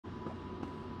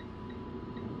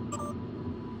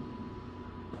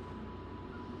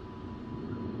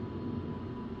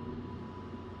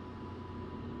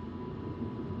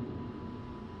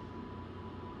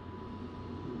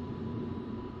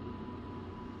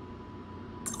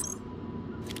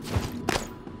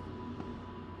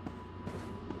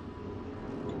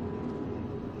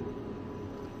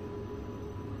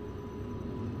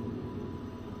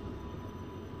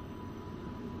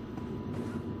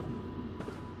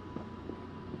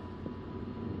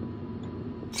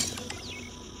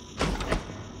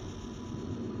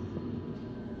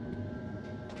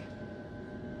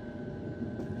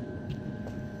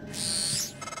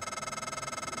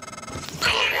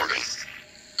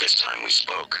time we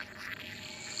spoke.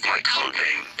 My code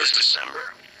name is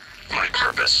December. My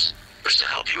purpose is to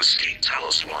help you escape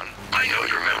Talos 1. I know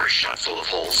your memory's shot full of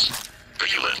holes,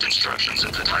 but you left instructions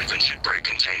at the Typhon shipbreak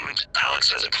containment.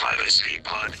 Alex has a private escape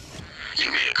pod.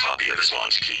 You made a copy of his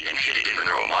launch key and hid it in the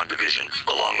Neuromod division,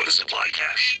 along with a supply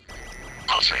cache.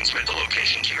 I'll transmit the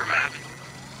location to your map.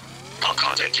 I'll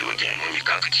contact you again when you've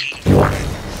got the key. Warning.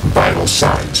 Vital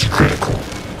signs critical.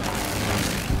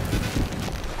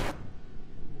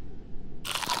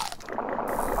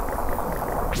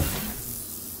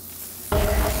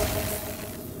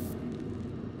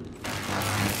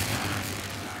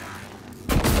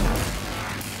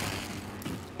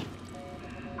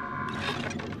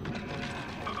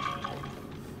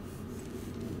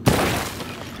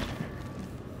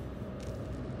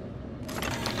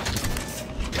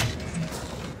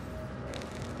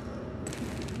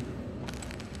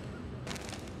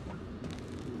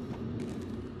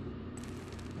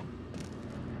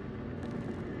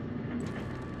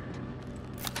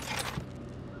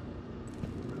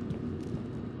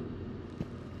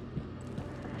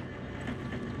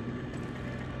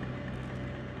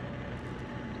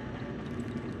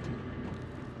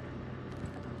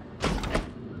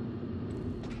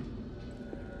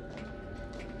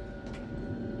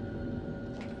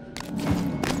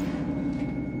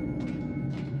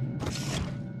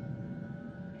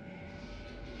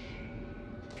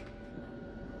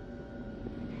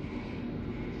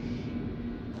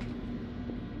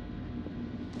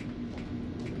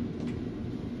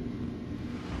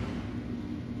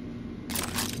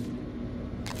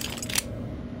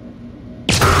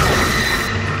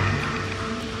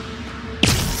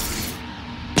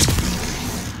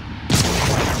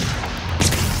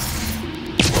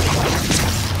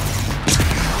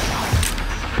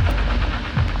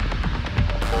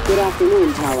 Good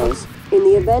afternoon, Talos. In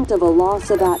the event of a loss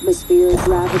of atmosphere,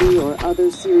 gravity, or other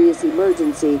serious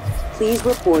emergency, please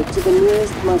report to the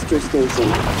nearest muster station.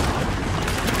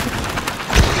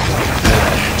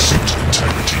 Symptom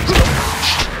integrity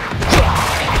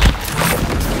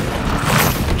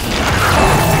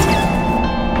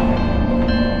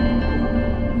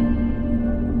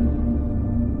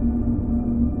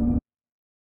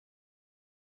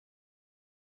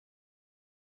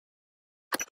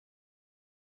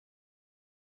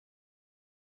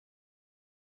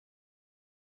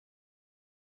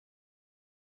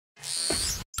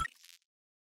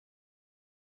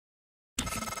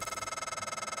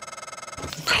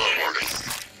Hello, Morgan.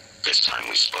 This time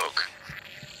we spoke.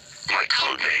 My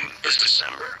code name is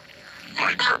December.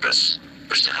 My purpose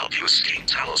is to help you escape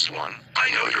Talos 1. I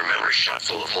know your memory's shot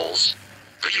full of holes,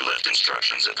 but you left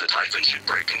instructions at the Typhon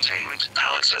shipbreak containment.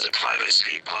 Alex has a private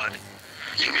escape pod.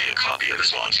 You made a copy of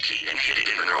his launch key and hid it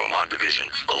in the Neuromod division,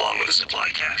 along with a supply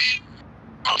cache.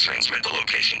 I'll transmit the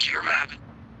location to your map.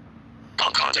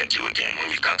 I'll contact you again when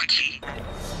you've got the key.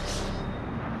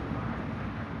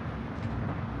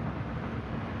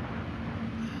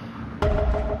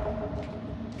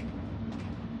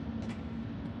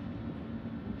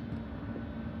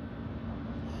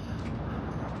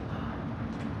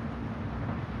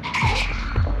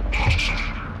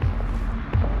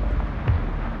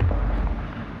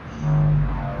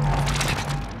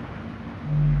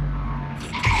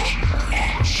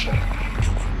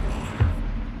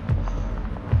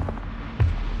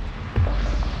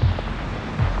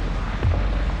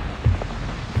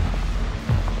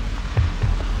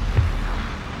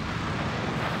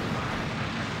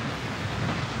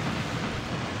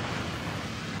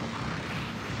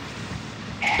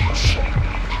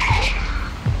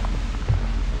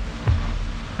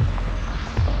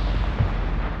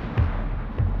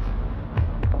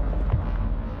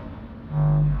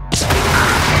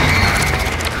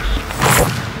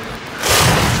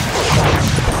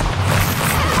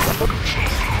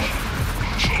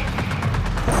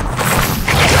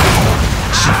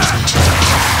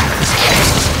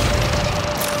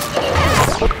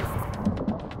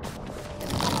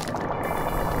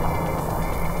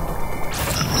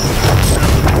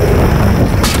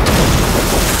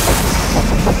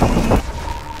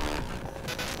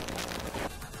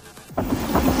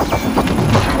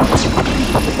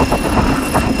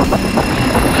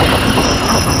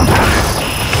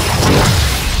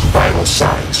 Vital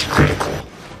signs critical.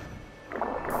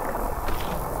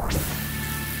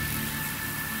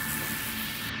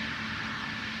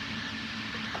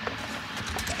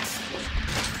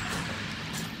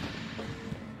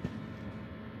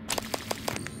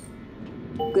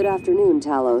 Good afternoon,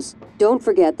 Talos. Don't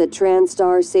forget that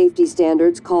TranStar safety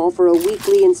standards call for a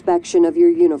weekly inspection of your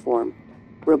uniform.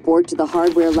 Report to the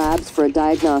hardware labs for a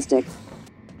diagnostic.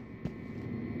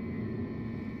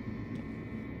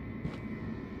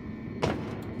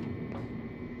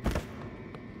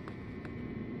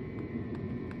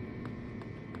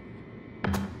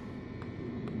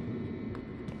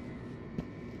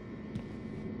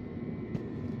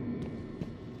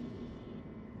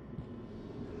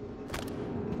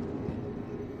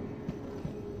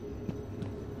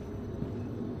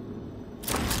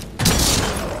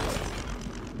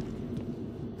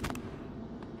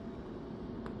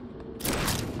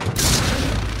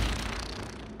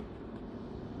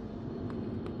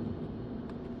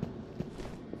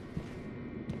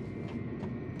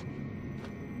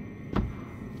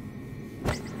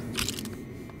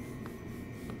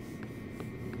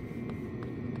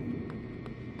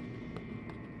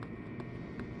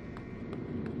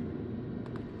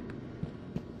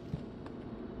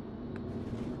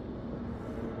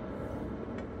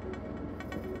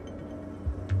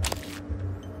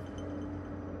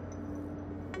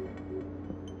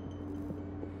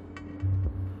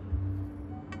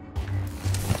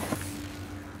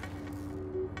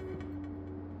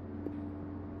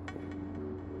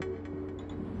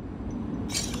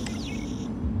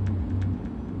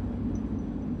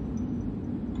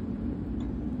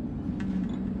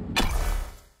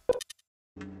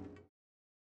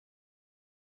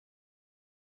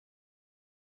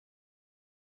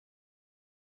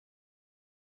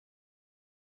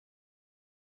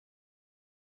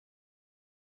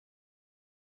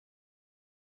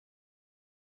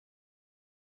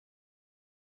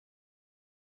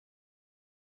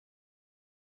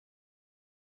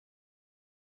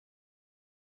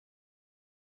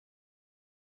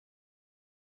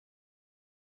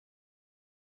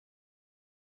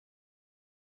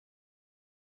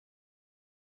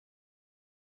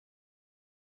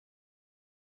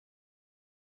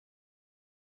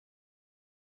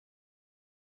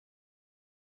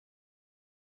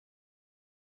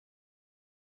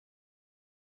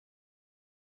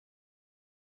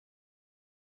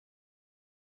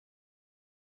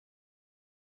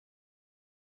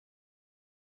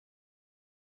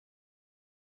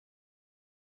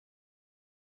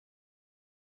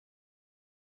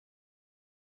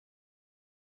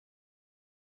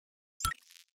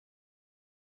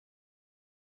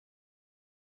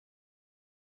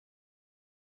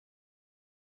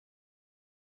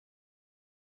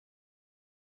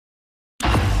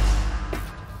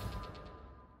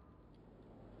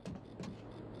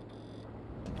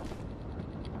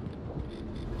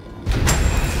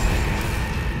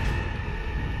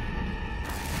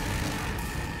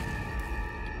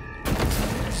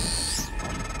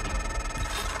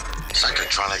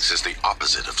 Psychotronics is the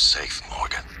opposite of safe,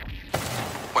 Morgan.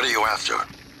 What are you after?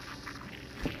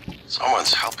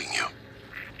 Someone's helping you.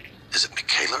 Is it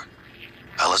Michaela?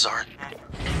 Elazar?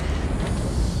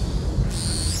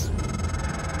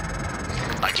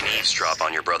 I can eavesdrop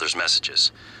on your brother's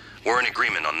messages. We're in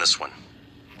agreement on this one.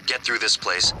 Get through this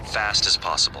place fast as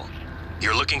possible.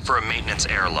 You're looking for a maintenance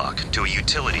airlock to a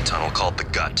utility tunnel called the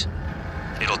Gut.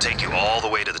 It'll take you all the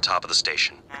way to the top of the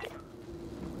station.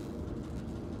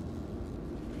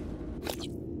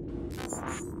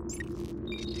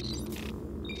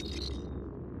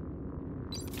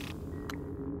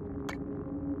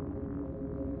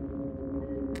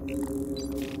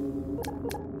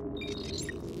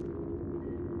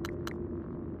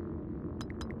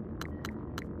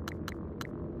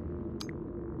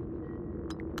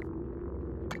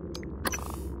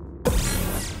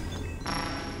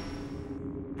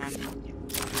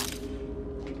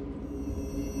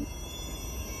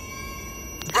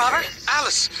 Robert?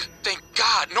 Alice! Thank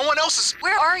God! No one else is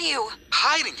Where are you?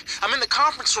 hiding! I'm in the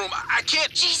conference room. I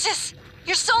can't... Jesus!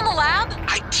 You're still in the lab?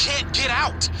 I can't get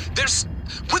out! There's...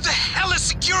 What the hell is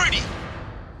security?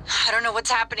 I don't know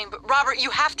what's happening, but Robert, you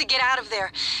have to get out of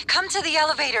there. Come to the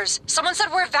elevators. Someone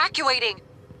said we're evacuating.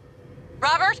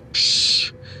 Robert?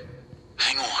 Shh.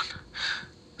 Hang on.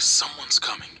 Someone's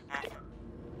coming.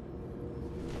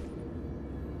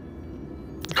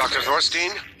 Dr.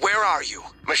 Thorstein? Where are you?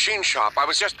 Machine shop. I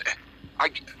was just... I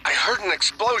heard an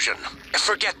explosion.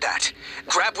 Forget that.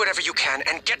 Grab whatever you can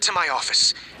and get to my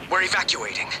office. We're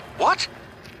evacuating. What?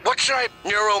 What should I...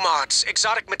 Neuromods,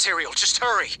 exotic material. Just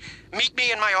hurry. Meet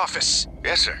me in my office.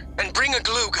 Yes, sir. And bring a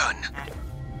glue gun.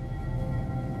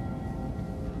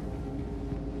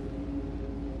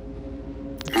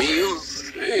 Mio,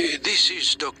 this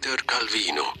is Dr.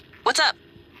 Calvino. What's up?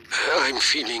 I'm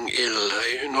feeling ill,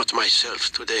 not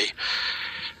myself today.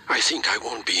 I think I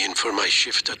won't be in for my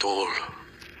shift at all.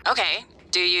 Okay.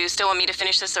 Do you still want me to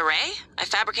finish this array? I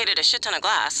fabricated a shit ton of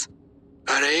glass.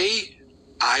 Array?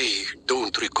 I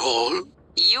don't recall.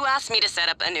 You asked me to set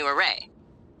up a new array.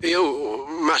 You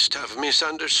must have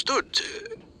misunderstood.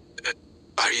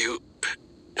 Are you...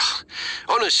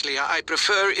 Honestly, I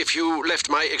prefer if you left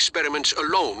my experiments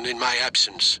alone in my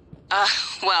absence.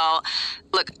 Well,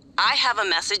 look, I have a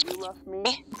message you left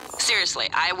me. Seriously,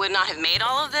 I would not have made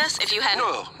all of this if you hadn't...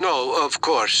 No, of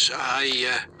course.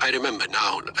 I remember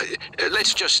now.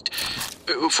 Let's just,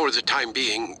 for the time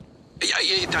being,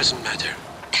 it doesn't matter.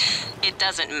 It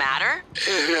doesn't matter?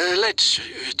 Let's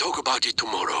talk about it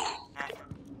tomorrow.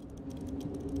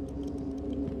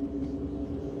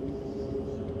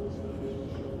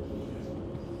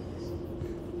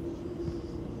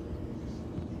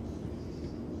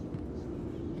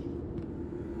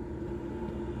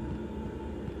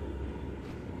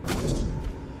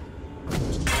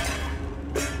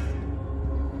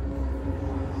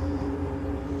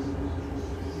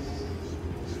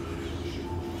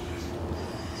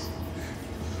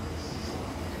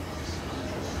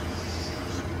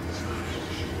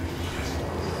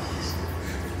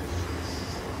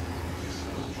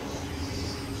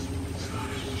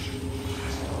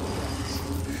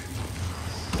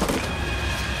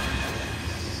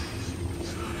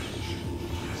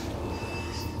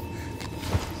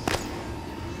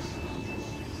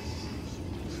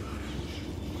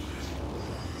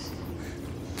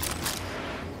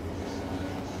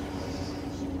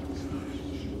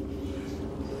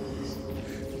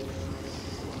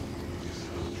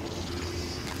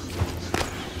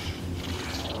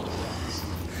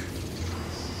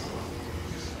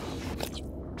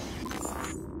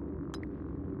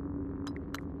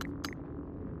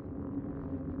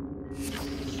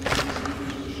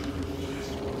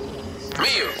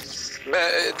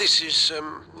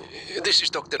 This is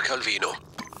Dr. Calvino.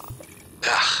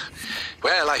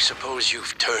 Well, I suppose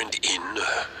you've turned in,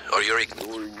 or you're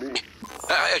ignoring me.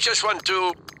 I just want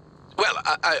to... Well,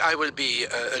 I will be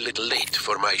a little late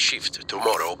for my shift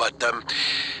tomorrow, but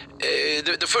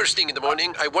the first thing in the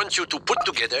morning, I want you to put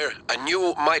together a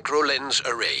new micro-lens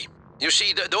array. You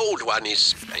see, the old one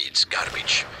it's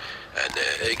garbage.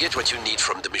 And get what you need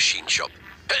from the machine shop.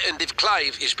 And if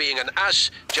Clive is being an ass,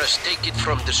 just take it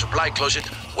from the supply closet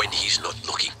when he's not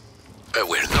looking.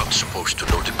 We're not supposed to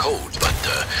know the code, but,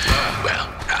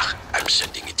 well, I'm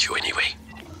sending it to you anyway.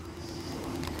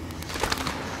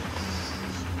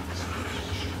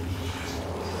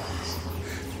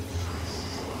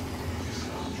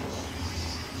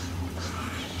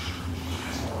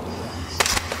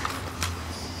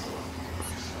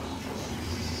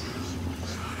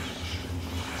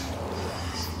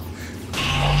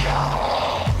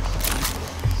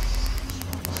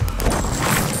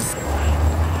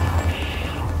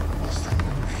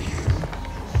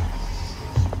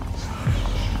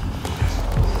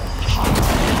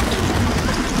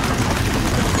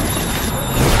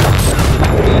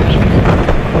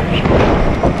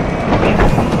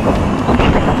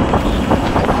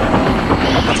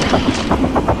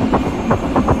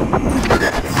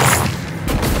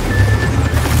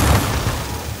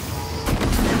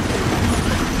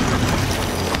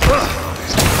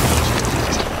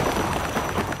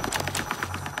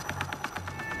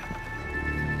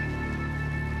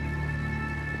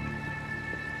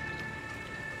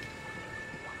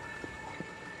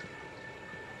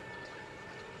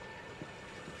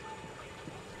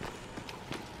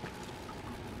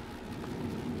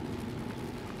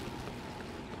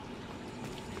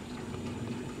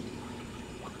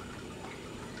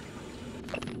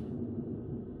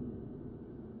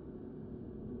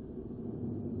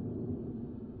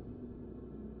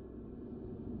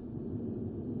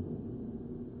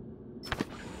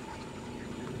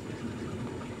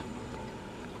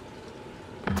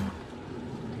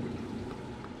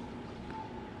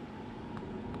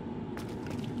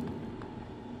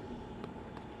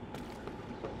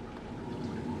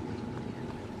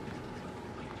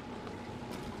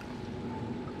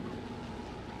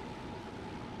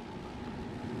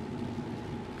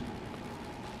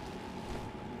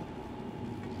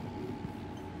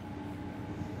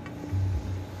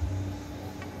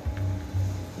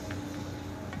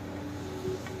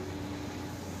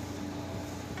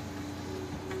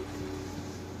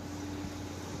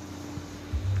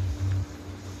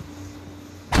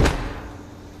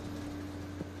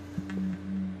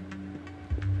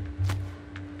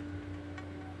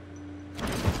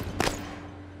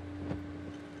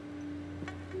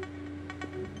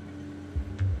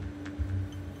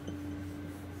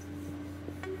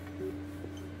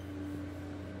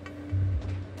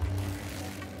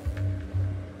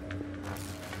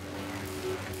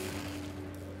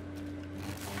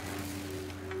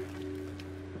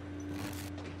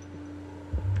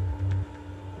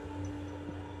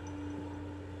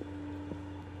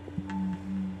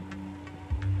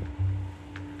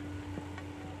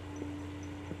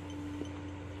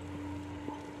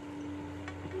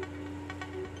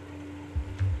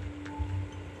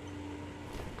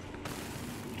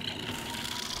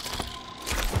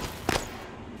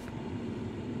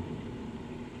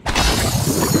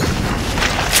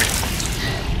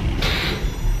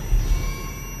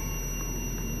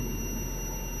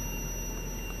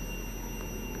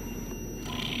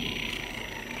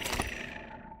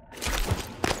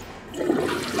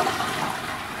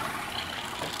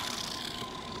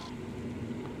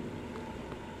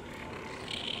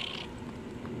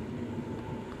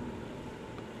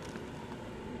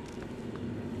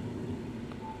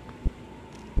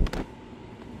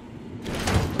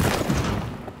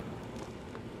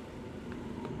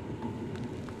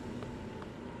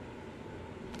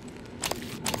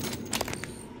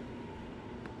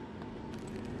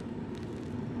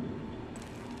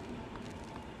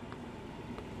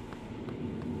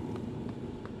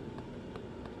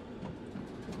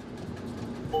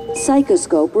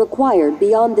 Psychoscope required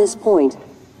beyond this point.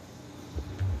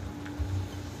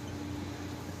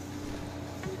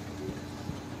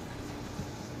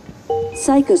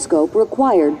 Psychoscope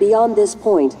required beyond this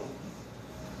point.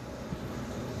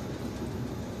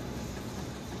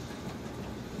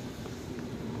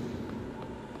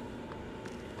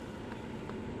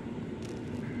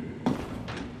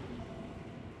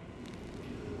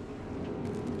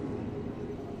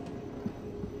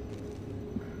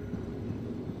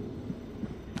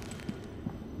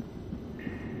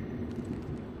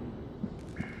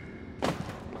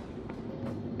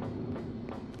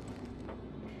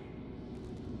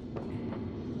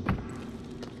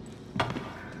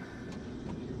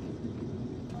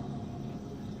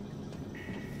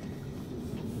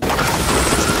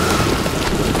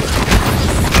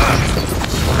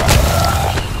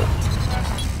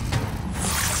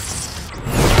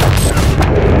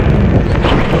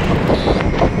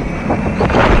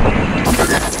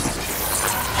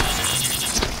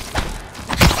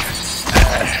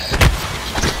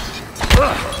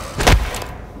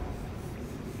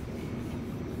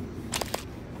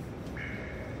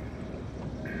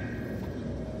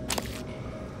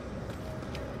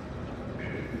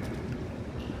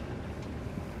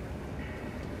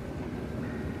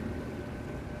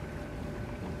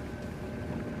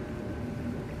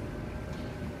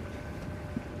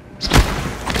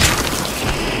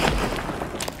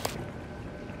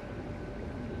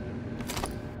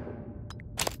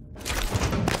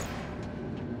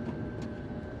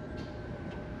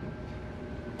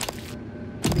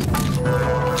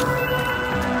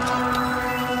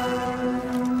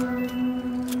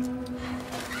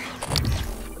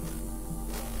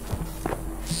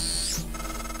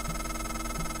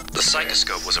 The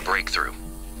psychoscope was a breakthrough.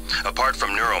 Apart from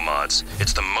neuromods,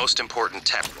 it's the most important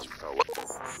tech.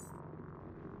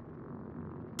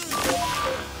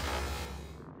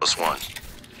 +1.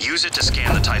 Use it to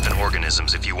scan the Typhon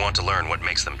organisms if you want to learn what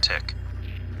makes them tick.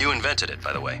 You invented it,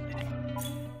 by the way.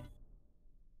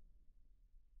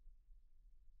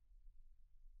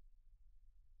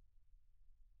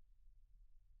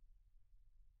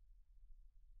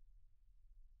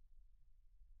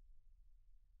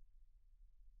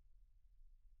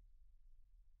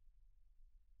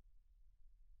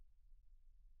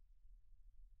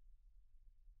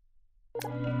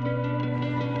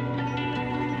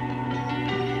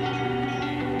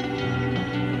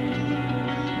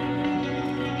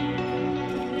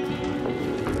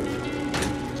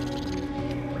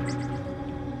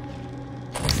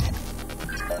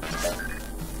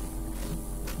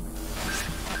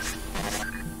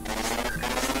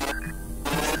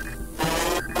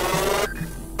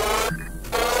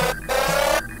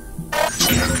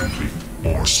 Scan complete.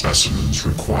 More specimens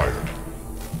required.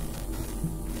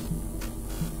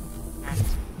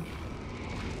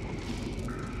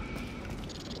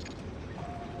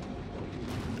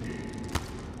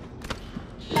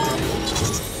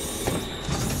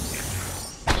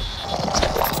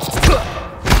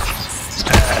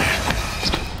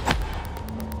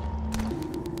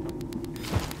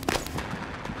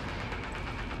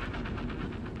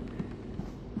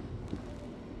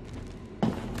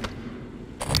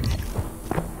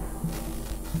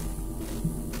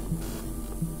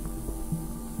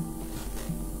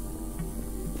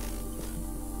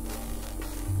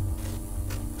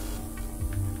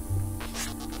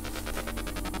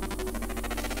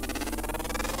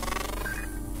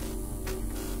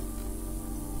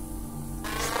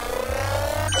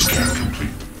 Scan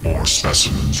complete. More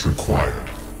specimens required.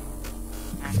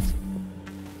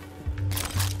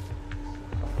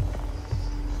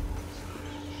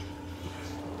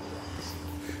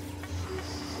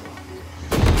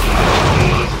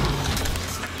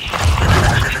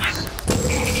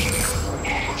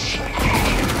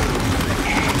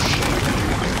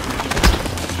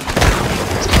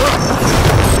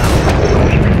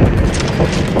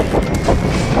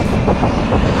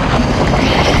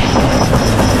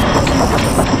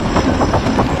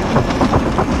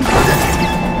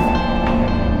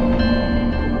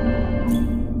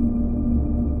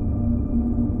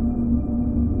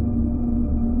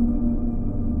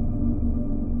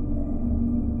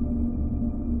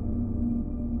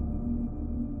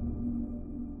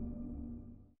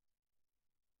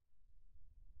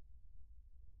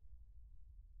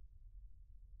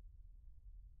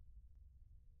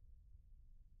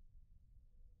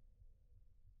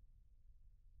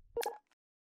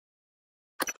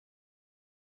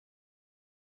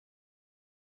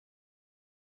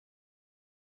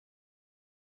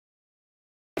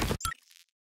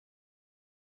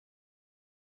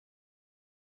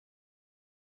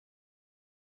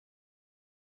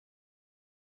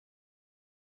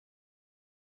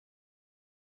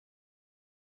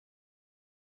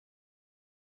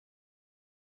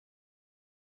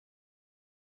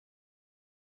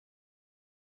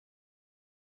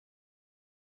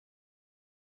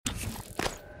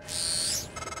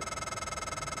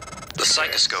 The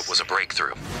Psychoscope was a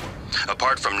breakthrough.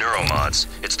 Apart from neuromods,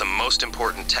 it's the most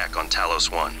important tech on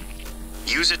Talos 1.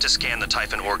 Use it to scan the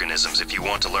Typhon organisms if you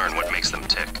want to learn what makes them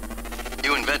tick.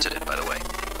 You invented it, by the way.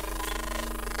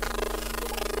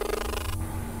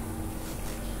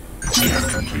 Scan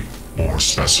complete. More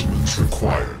specimens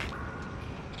required.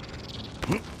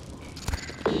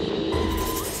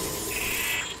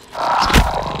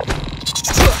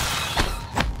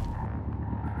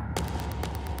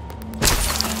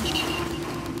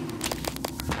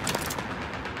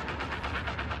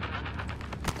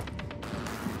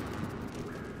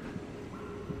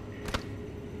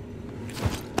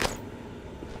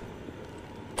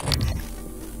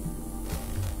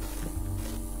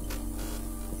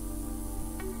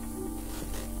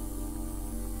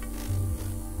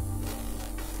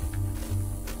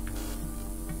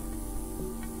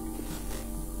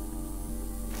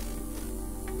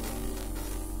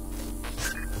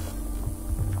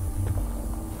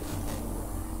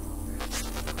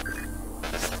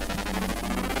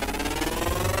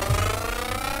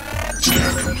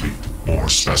 Scan complete. More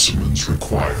specimens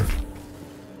required.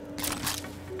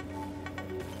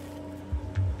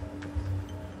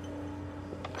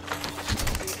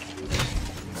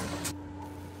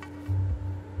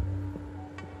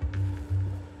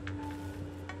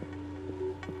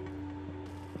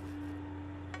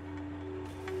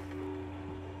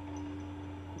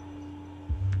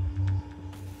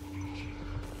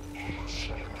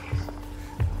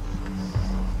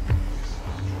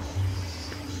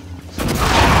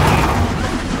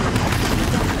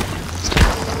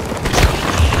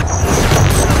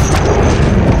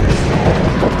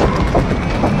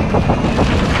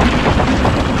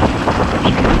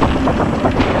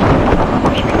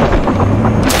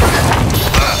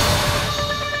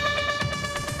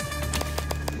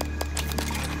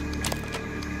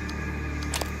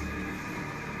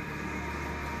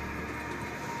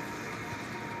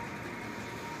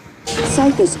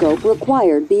 Psychoscope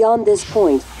required beyond this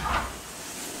point.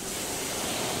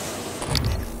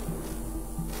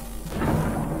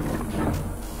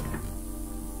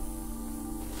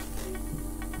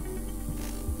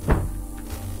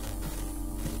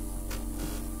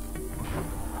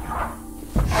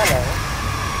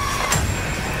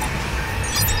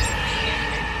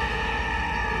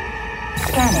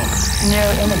 Scanning.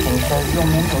 Neuroimaging shows your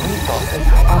mental resources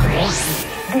are low.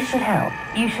 This should help.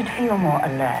 You should feel more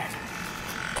alert.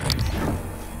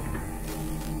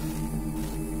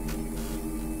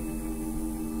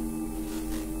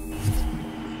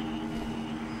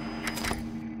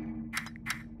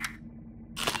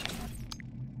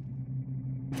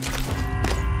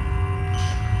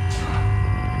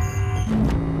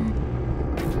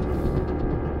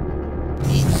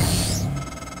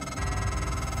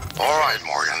 All right,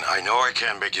 Morgan, I know I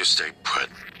can't make you stay put,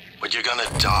 but you're gonna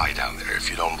die down there if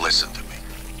you don't listen to me.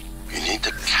 You need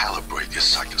to calibrate your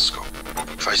psychoscope.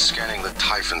 Try scanning the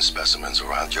Typhon specimens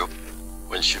around you.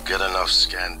 Once you get enough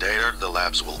scan data, the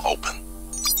labs will open.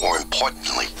 More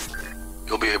importantly,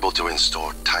 you'll be able to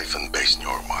install Typhon-based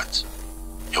neuromods.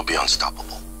 You'll be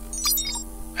unstoppable.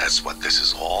 That's what this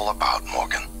is all about,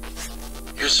 Morgan.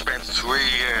 You spent 3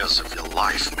 years of your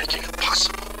life making it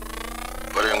possible.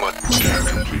 Putting what... Scan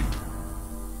complete.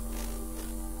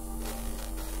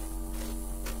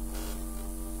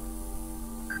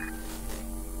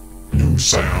 New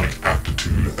psionic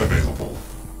aptitude available.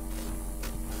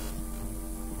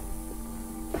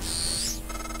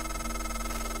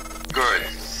 Good.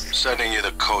 Sending you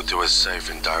the code to a safe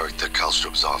in Director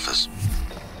Kalstrup's office.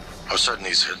 I'm certain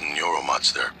he's hidden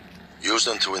neuromods there. Use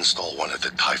them to install one of the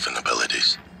Typhon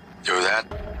abilities. Do that,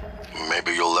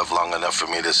 maybe you'll live long enough for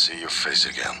me to see your face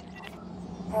again.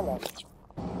 Hello.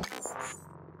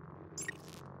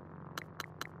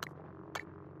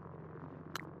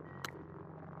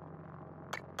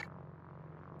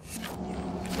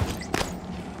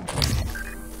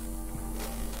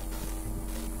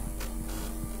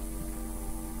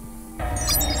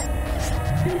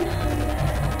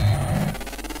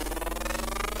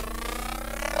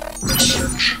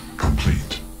 Research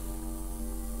complete.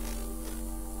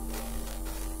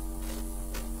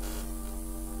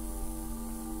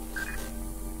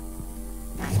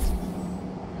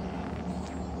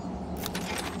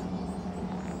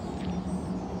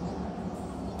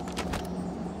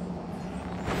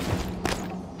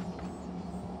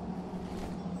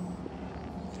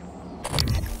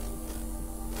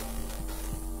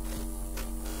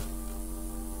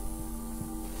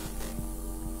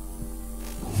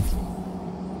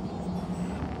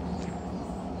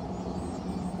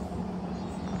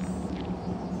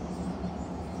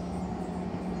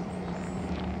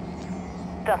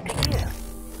 Dr. Yu.